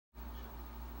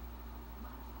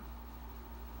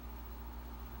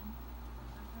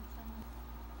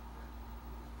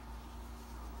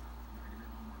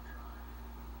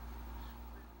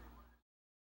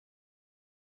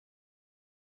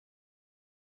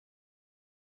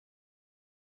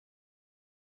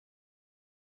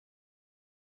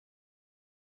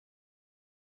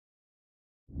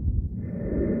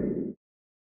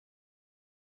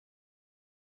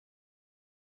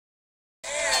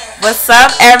What's up,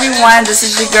 everyone? This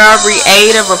is your girl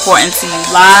BREATIVE reporting to you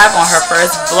live on her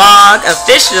first vlog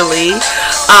officially.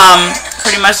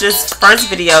 Pretty much this first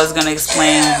video is going to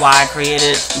explain why I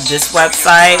created this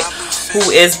website, who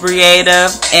is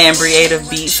BREATIVE, and BREATIVE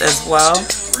Beats as well.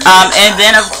 And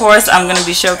then of course I'm going to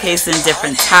be showcasing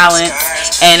different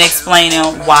talents and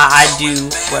explaining why I do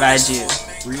what I do.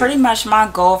 Pretty much my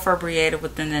goal for BREATIVE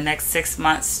within the next 6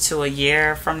 months to a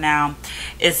year from now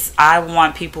is I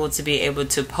want people to be able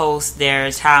to post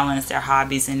their talents, their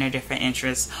hobbies, and their different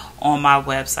interests on my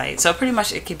website. So pretty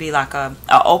much it could be like an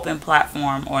open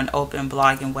platform or an open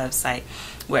blogging website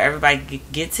where everybody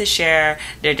get to share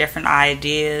their different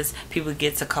ideas, people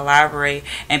get to collaborate,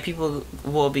 and people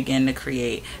will begin to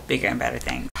create bigger and better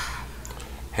things.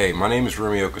 Hey, my name is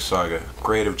Rumi Okasaga,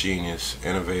 creative genius,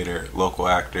 innovator, local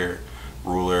actor,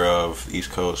 ruler of the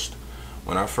East Coast.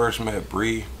 When I first met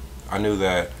Bree, I knew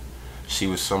that she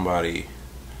was somebody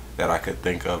that I could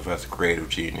think of as a creative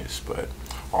genius, but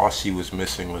all she was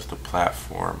missing was the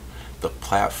platform to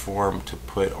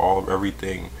put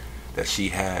everything that she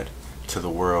had to the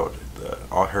world.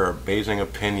 All her amazing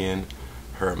opinion,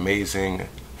 her amazing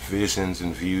visions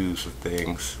and views of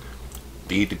things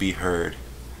need to be heard,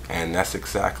 and that's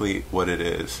exactly what it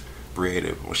is.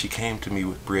 BREATIVE. When she came to me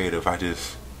with BREATIVE,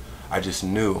 I just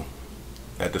knew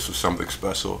that this was something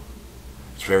special.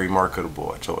 It's very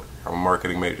marketable. I told her I'm a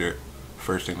marketing major,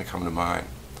 first thing to come to mind.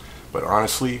 But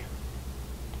honestly,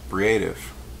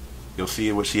 BREATIVE, you'll see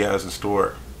what she has in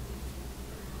store.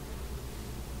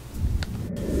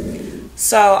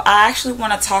 So I actually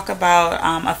want to talk about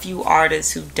a few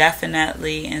artists who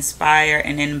definitely inspire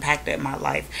and impacted my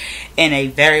life in a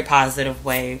very positive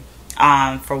way.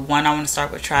 For one, I want to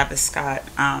start with Travis Scott.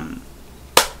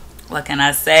 What can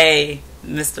I say?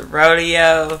 Mr.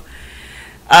 Rodeo.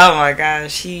 Oh my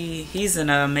gosh, he's an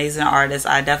amazing artist.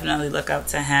 I definitely look up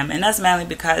to him, and that's mainly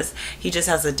because he just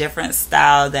has a different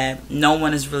style that no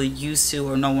one is really used to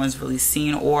or no one's really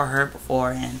seen or heard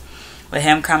before. And with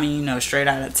him coming, you know, straight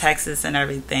out of Texas and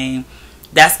everything,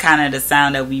 that's kind of the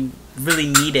sound that we really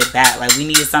needed back. Like, we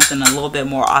needed something a little bit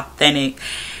more authentic,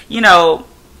 you know,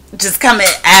 just coming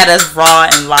at us raw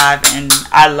and live. And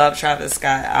I love Travis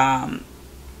Scott.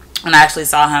 When I actually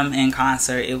saw him in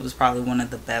concert, it was probably one of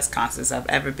the best concerts I've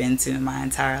ever been to in my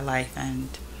entire life, and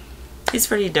he's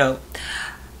pretty dope.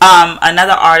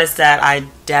 Another artist that I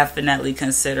definitely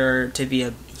consider to be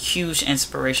a huge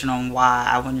inspiration on why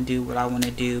I want to do what I want to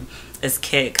do is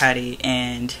Kid Cudi.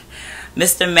 And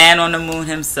Mr. Man on the Moon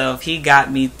himself, he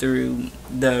got me through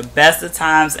the best of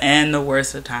times and the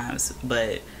worst of times,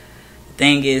 but the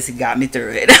thing is, he got me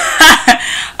through it.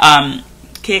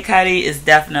 Kid Cudi is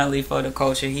definitely for the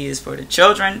culture. He is for the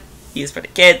children, he is for the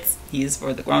kids, he is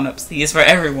for the grown-ups, he is for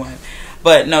everyone.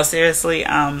 But no, seriously,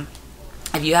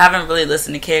 if you haven't really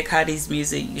listened to Kid Cudi's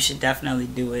music, you should definitely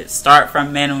do it. Start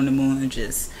from Man on the Moon and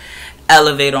just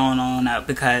elevate on up,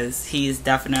 because he is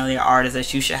definitely an artist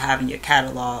that you should have in your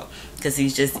catalog, because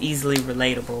he's just easily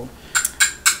relatable.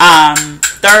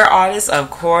 Third artist,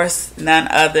 of course, none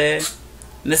other,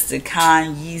 Mr.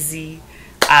 Kanye.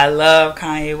 I love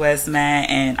Kanye West, man,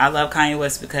 and I love Kanye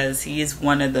West because he is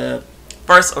one of the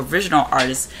first original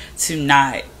artists to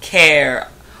not care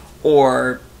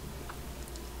or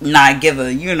not give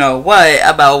a you know what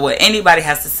about what anybody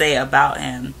has to say about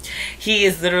him. He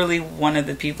is literally one of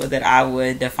the people that I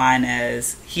would define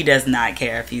as he does not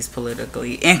care if he's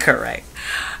politically incorrect.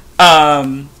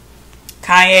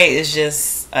 Kanye is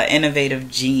just an innovative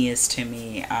genius to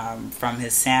me, from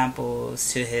his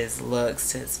samples to his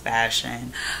looks to his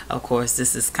fashion. Of course,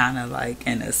 this is kind of like,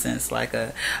 in a sense, like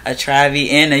a Travis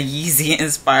and a Yeezy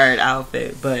inspired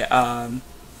outfit, but man,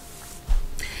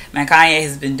 Kanye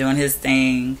has been doing his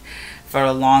thing for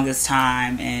the longest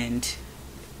time, and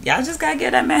y'all just gotta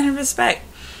give that man his respect.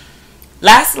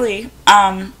 Lastly,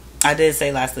 I did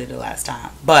say lastly the last time,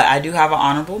 but I do have an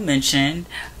honorable mention.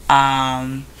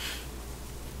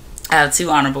 I have two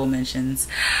honorable mentions.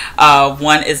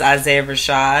 One is Isaiah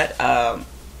Rashad,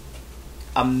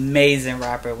 amazing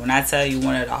rapper. When I tell you,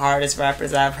 one of the hardest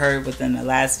rappers I've heard within the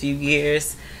last few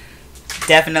years,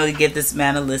 definitely give this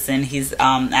man a listen. He's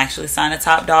actually signed to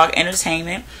Top Dog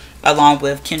Entertainment, along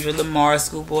with Kendrick Lamar,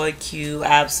 Schoolboy Q,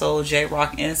 Absol,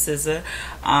 J-Rock, and SZA.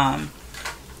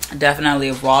 Definitely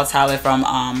a raw talent from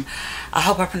I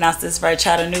hope I pronounced this right,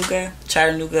 Chattanooga,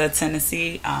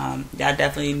 Tennessee. Y'all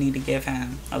definitely need to give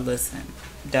him a listen.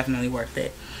 Definitely worth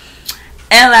it.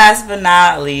 And last but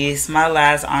not least, my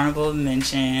last honorable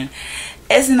mention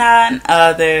is none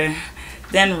other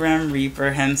than Rim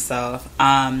Reaper himself.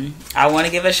 I want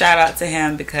to give a shout out to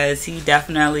him because he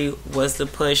definitely was the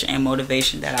push and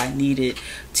motivation that I needed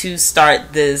to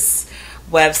start this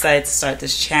website to start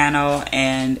this channel,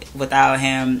 and without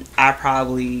him I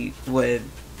probably would,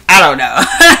 I don't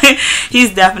know.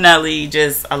 He's definitely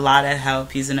just a lot of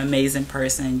help. He's an amazing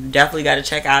person. You definitely got to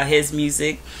check out his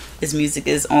music. His music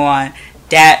is on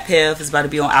DatPiff. It's about to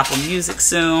be on Apple Music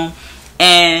soon.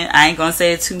 And I ain't gonna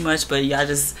say it too much, but y'all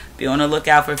just be on the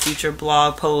lookout for future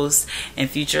blog posts and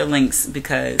future links,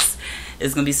 because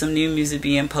there's gonna be some new music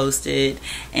being posted.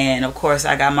 And of course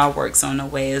I got my works on the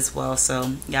way as well,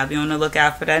 so y'all be on the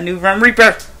lookout for that new Rum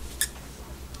Reaper.